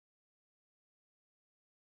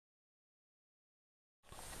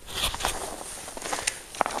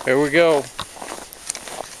Here we go.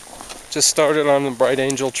 Just started on the Bright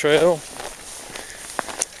Angel Trail.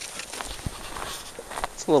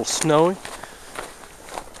 It's a little snowy.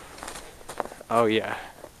 Oh yeah.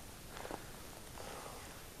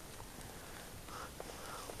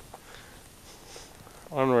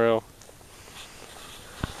 Unreal.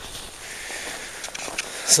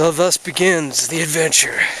 So thus begins the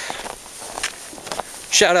adventure.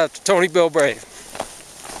 Shout out to Tony Bilbrave.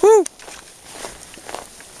 Woo!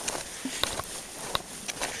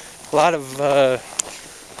 A lot of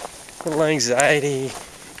little anxiety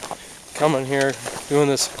coming here, doing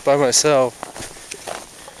this by myself.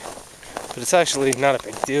 But it's actually not a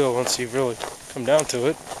big deal once you really come down to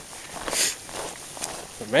it.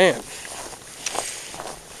 But man,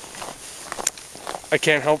 I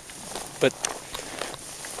can't help but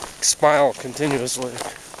smile continuously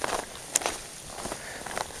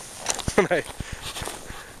when I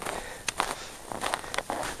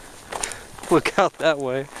look out that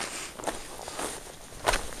way.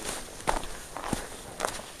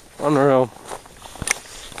 Unreal.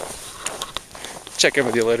 Check in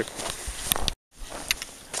with you later.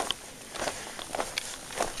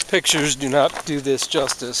 Pictures do not do this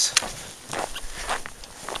justice.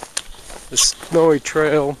 The snowy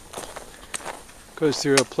trail goes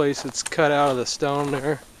through a place that's cut out of the stone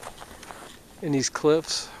there. And these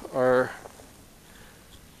cliffs are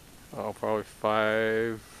probably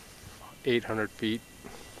 800 feet.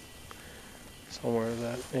 Somewhere of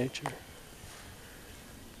that nature.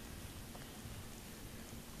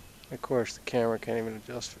 Of course, the camera can't even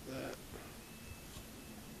adjust for that.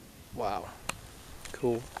 Wow.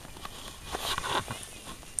 Cool.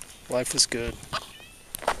 Life is good.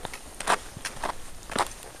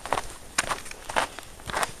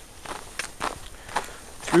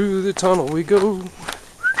 Through the tunnel we go.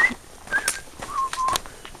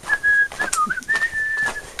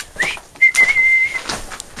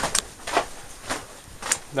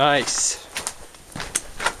 Nice.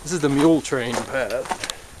 This is the mule train path.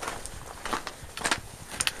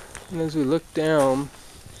 And as we look down,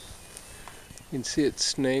 you can see it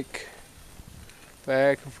snake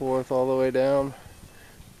back and forth all the way down.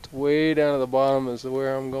 It's way down at the bottom is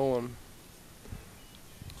where I'm going.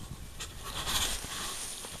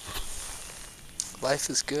 Life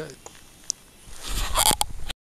is good.